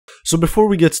So before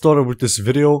we get started with this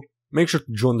video, make sure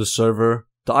to join the server.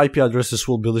 The IP addresses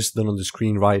will be listed on the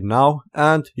screen right now,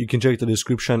 and you can check the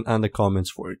description and the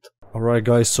comments for it. Alright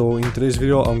guys, so in today's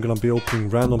video I'm gonna be opening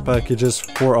random packages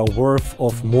for a worth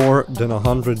of more than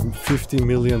 $150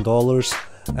 million,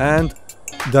 and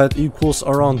that equals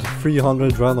around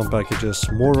 300 random packages,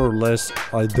 more or less.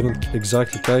 I didn't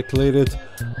exactly calculate it,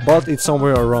 but it's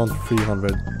somewhere around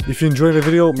 300. If you enjoyed the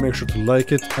video, make sure to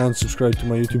like it and subscribe to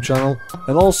my YouTube channel.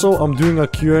 And also, I'm doing a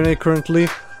Q&A currently,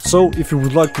 so if you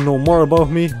would like to know more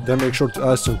about me, then make sure to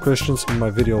ask some questions in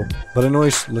my video. But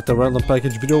anyways, let the random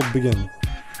package video begin.